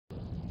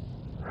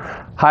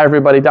Hi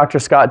everybody, Dr.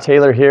 Scott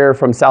Taylor here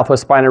from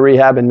Southwest Spine and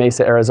Rehab in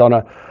Mesa,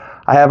 Arizona.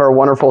 I have our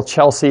wonderful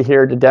Chelsea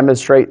here to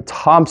demonstrate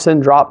Thompson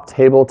drop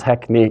table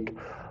technique.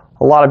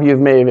 A lot of you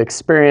may have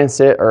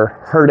experienced it or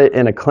heard it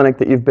in a clinic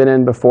that you've been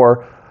in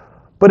before,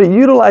 but it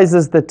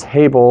utilizes the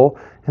table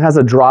and has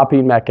a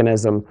dropping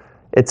mechanism.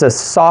 It's a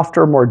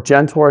softer, more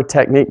gentler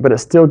technique, but it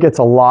still gets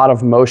a lot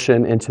of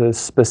motion into the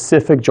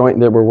specific joint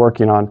that we're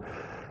working on.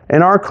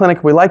 In our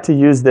clinic, we like to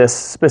use this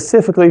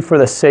specifically for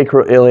the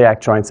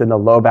sacroiliac joints in the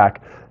low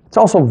back. It's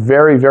also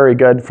very, very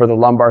good for the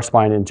lumbar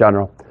spine in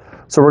general.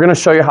 So we're going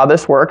to show you how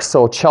this works.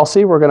 So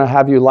Chelsea, we're going to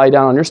have you lie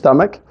down on your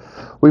stomach.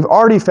 We've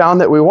already found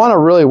that we want to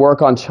really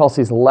work on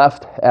Chelsea's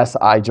left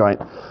SI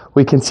joint.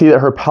 We can see that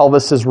her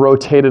pelvis is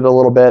rotated a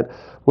little bit.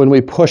 When we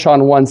push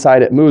on one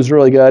side, it moves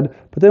really good.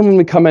 But then when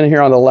we come in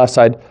here on the left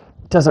side,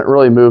 it doesn't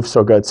really move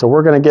so good. So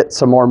we're going to get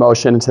some more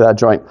motion into that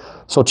joint.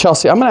 So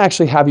Chelsea, I'm going to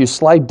actually have you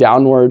slide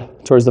downward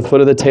towards the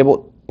foot of the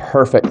table.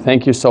 Perfect.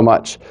 Thank you so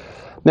much.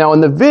 Now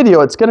in the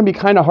video, it's going to be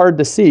kind of hard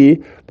to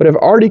see, but I've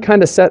already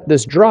kind of set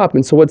this drop.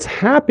 And so what's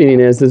happening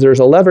is there's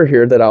a lever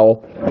here that I'll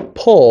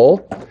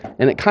pull,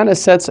 and it kind of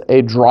sets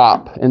a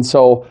drop. And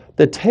so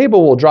the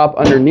table will drop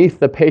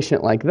underneath the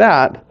patient like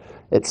that.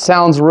 It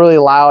sounds really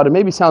loud. It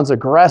maybe sounds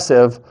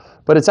aggressive,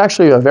 but it's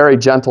actually a very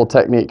gentle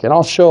technique. And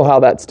I'll show how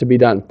that's to be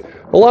done.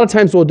 A lot of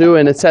times we'll do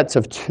in sets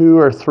of 2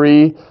 or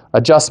 3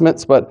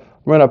 adjustments, but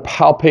we're going to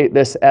palpate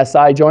this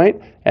SI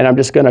joint, and I'm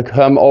just going to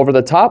come over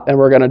the top, and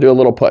we're going to do a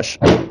little push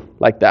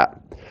like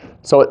that.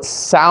 So it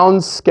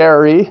sounds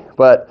scary,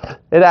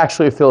 but it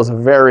actually feels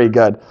very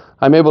good.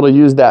 I'm able to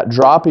use that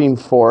dropping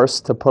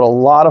force to put a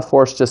lot of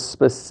force just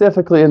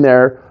specifically in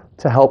there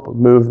to help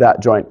move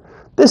that joint.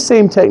 This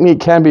same technique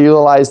can be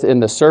utilized in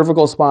the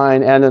cervical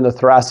spine and in the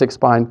thoracic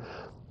spine,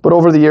 but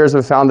over the years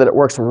we've found that it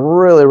works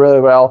really,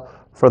 really well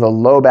for the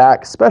low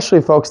back,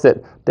 especially folks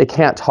that they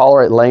can't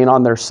tolerate laying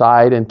on their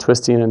side and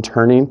twisting and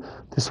turning.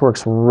 This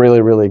works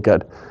really, really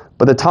good.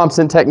 But the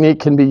Thompson technique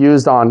can be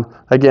used on,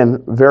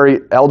 again,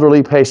 very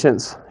elderly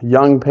patients,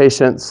 young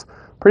patients,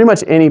 pretty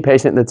much any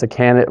patient that's a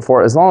candidate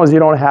for it, as long as you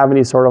don't have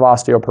any sort of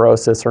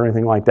osteoporosis or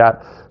anything like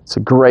that. It's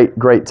a great,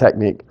 great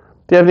technique.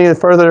 If you have any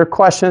further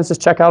questions,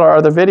 just check out our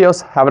other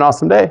videos. Have an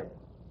awesome day.